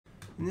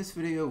In this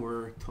video,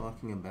 we're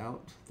talking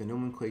about the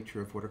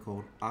nomenclature of what are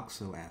called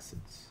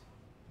oxoacids.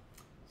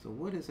 So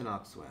what is an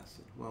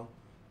oxoacid? Well,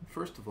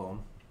 first of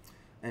all,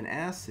 an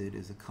acid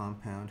is a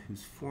compound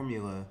whose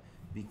formula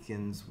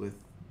begins with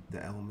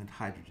the element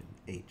hydrogen,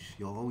 H.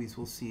 You always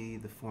will see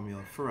the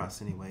formula, for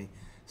us anyway,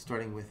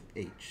 starting with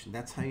H. And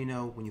that's how you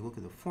know when you look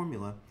at the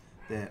formula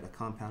that a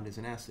compound is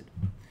an acid.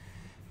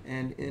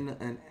 And in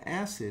an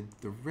acid,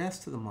 the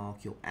rest of the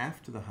molecule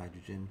after the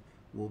hydrogen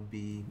will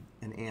be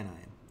an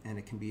anion. And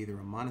it can be either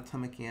a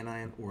monatomic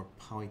anion or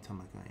a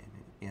polyatomic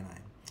anion.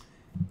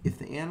 If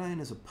the anion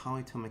is a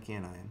polyatomic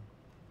anion,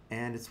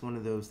 and it's one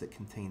of those that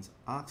contains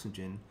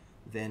oxygen,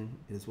 then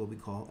it is what we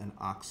call an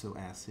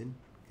oxoacid.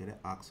 Get it?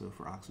 Oxo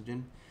for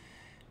oxygen.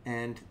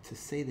 And to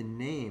say the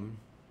name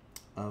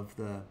of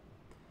the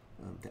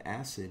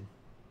acid,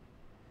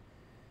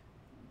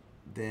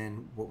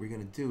 then what we're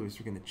going to do is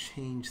we're going to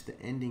change the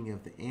ending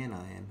of the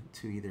anion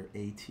to either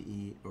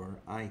ATE or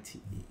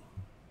ITE.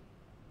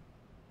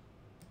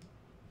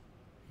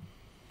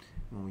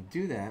 When we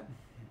do that,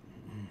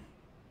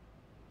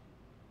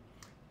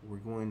 we're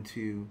going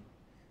to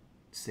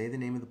say the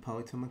name of the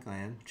polyatomic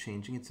ion,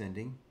 changing its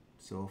ending.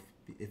 So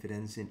if it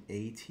ends in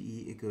ATE,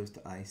 it goes to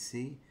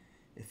IC.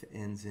 If it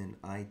ends in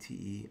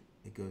ITE,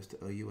 it goes to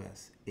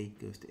OUS. 8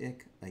 goes to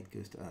IC, 8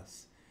 goes to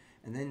US.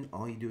 And then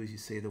all you do is you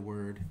say the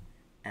word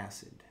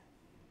acid.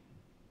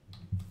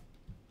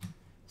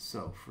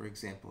 So, for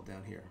example,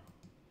 down here,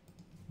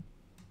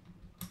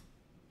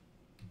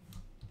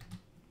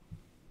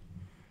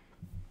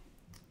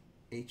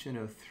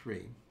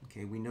 HNO3,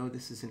 okay, we know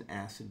this is an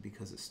acid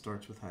because it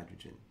starts with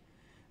hydrogen.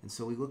 And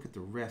so we look at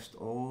the rest,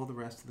 all the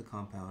rest of the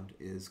compound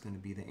is going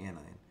to be the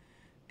anion.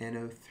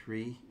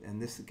 NO3,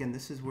 and this, again,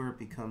 this is where it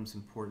becomes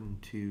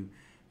important to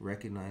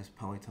recognize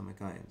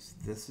polyatomic ions.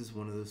 This is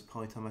one of those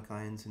polyatomic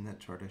ions in that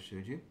chart I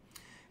showed you.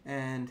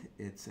 And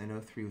it's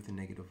NO3 with a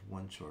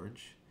 -1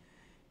 charge.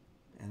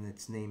 And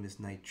its name is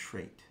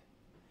nitrate.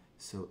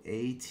 So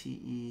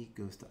ATE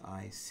goes to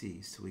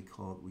IC. So we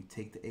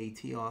take the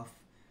AT off,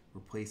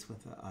 replace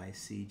with the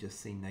IC, just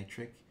say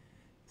nitric,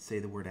 say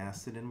the word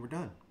acid, and we're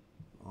done.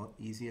 All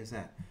easy as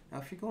that. Now,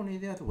 if you're going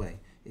the other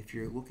way, if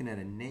you're looking at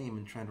a name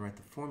and trying to write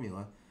the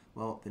formula,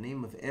 well, the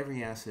name of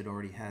every acid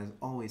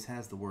always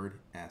has the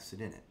word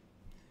acid in it.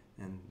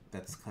 And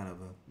that's kind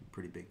of a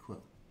pretty big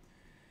clue.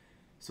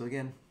 So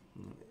again,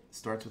 it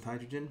starts with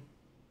hydrogen.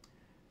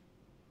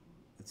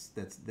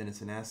 Then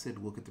it's an acid.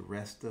 Look at the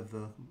rest of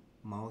the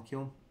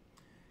molecule.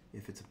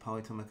 If it's a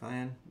polyatomic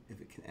ion,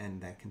 and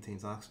that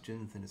contains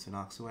oxygen, then it's an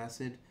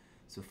oxoacid.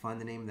 So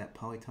find the name of that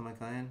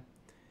polyatomic ion,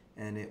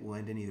 and it will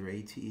end in either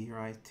ATE or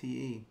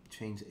ITE.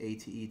 Change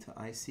ATE to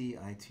IC,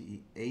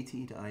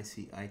 ATE to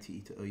IC,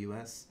 ITE to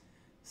OUS.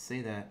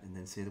 Say that, and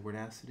then say the word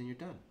acid, and you're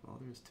done. All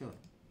there is to it.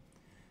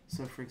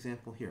 So, for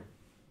example, here,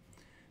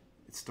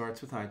 it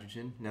starts with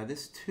hydrogen. Now,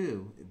 this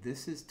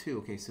is 2.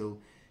 Okay,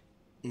 so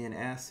in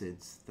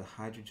acids, the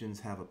hydrogens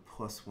have a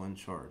 +1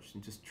 charge,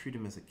 and just treat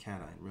them as a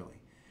cation,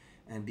 really.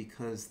 And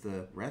because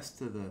the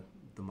rest of the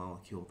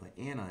molecule, the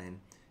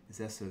anion,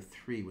 is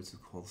SO3, which is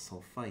called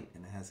sulfite,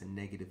 and it has a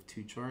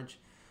 -2 charge,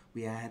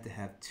 we had to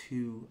have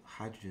 2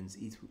 hydrogens,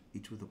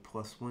 each with a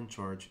 +1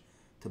 charge,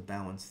 to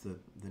balance the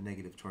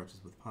negative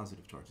charges with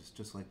positive charges,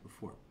 just like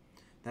before.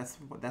 That's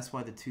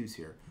why the 2's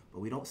here. But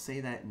we don't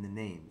say that in the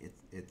name.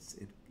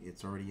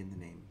 It's already in the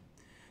name.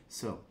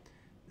 So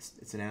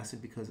it's an acid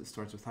because it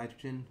starts with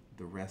hydrogen.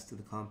 The rest of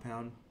the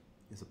compound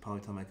is a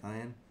polyatomic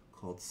ion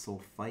called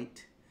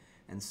sulfite.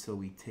 And so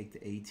we take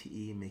the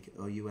ATE and make it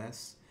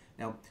OUS.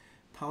 Now,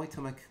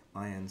 polyatomic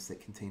ions that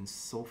contain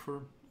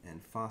sulfur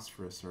and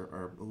phosphorus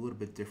are a little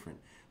bit different.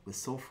 With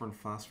sulfur and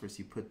phosphorus,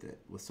 you put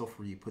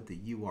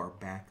the UR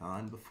back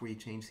on before you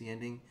change the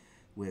ending.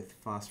 With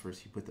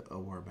phosphorus, you put the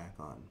OR back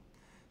on.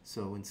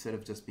 So instead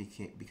of just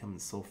becoming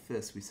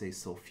sulfus, we say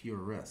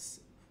sulfurous,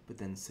 but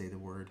then say the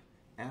word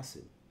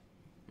acid,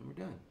 and we're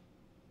done.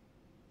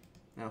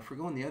 Now, if we're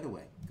going the other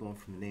way, going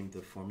from the name to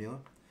the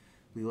formula,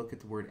 we look at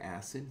the word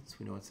acid, so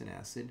we know it's an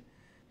acid.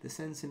 This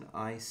ends in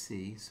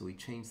IC, so we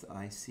change the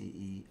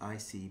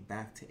IC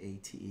back to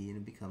ATE, and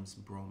it becomes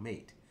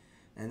bromate.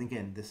 And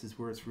again, this is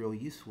where it's real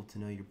useful to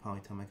know your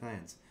polyatomic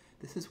ions.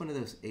 This is one of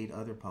those 8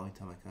 other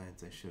polyatomic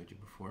ions I showed you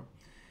before.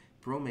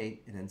 Bromate,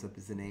 it ends up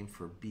as the name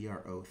for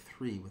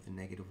BrO3 with a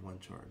 -1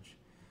 charge.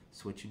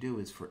 So what you do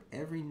is for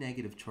every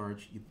negative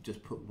charge, you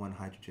just put 1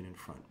 hydrogen in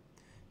front.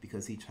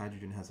 Because each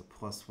hydrogen has a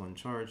 +1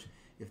 charge,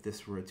 if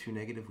this were a 2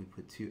 negative, we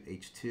put 2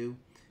 H2.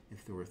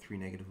 If there were 3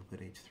 negative, we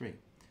put H3.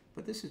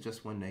 But this is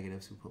just 1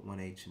 negative, so we put 1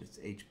 H, and it's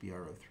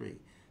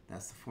HBrO3.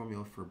 That's the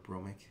formula for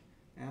bromic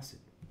acid.